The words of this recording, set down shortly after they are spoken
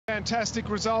fantastic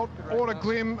result. What a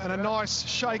glim and a nice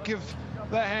shake of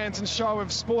the hands and show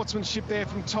of sportsmanship there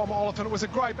from Tom Oliphant. It was a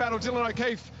great battle. Dylan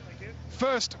O'Keefe,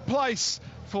 first place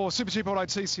for Super Cheap Auto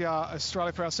TCR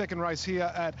Australia for our second race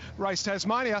here at Race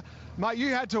Tasmania. Mate, you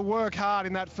had to work hard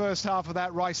in that first half of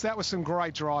that race. That was some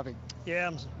great driving. Yeah,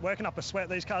 I'm working up a sweat.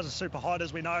 These cars are super hot,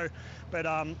 as we know. But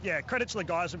yeah, credit to the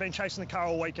guys. We've been chasing the car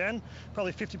all weekend,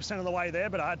 probably 50% of the way there,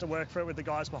 but I had to work for it with the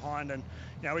guys behind. And,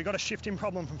 you know, we got a shifting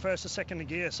problem from first to second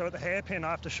gear. So at the hairpin,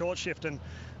 I have to short shift, and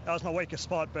that was my weakest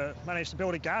spot, but managed to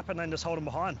build a gap and then just hold them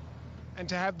behind. And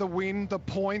to have the win, the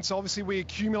points, obviously we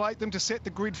accumulate them to set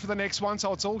the grid for the next one,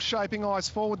 so it's all shaping eyes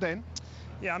forward then.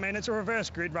 Yeah, I mean, it's a reverse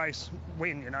grid race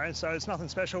win, you know, so it's nothing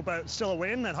special, but still a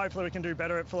win, and hopefully we can do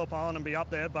better at Phillip Island and be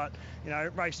up there. But, you know,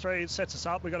 race 3 sets us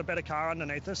up. We've got a better car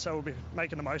underneath us, so we'll be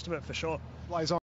making the most of it for sure. Blaze on.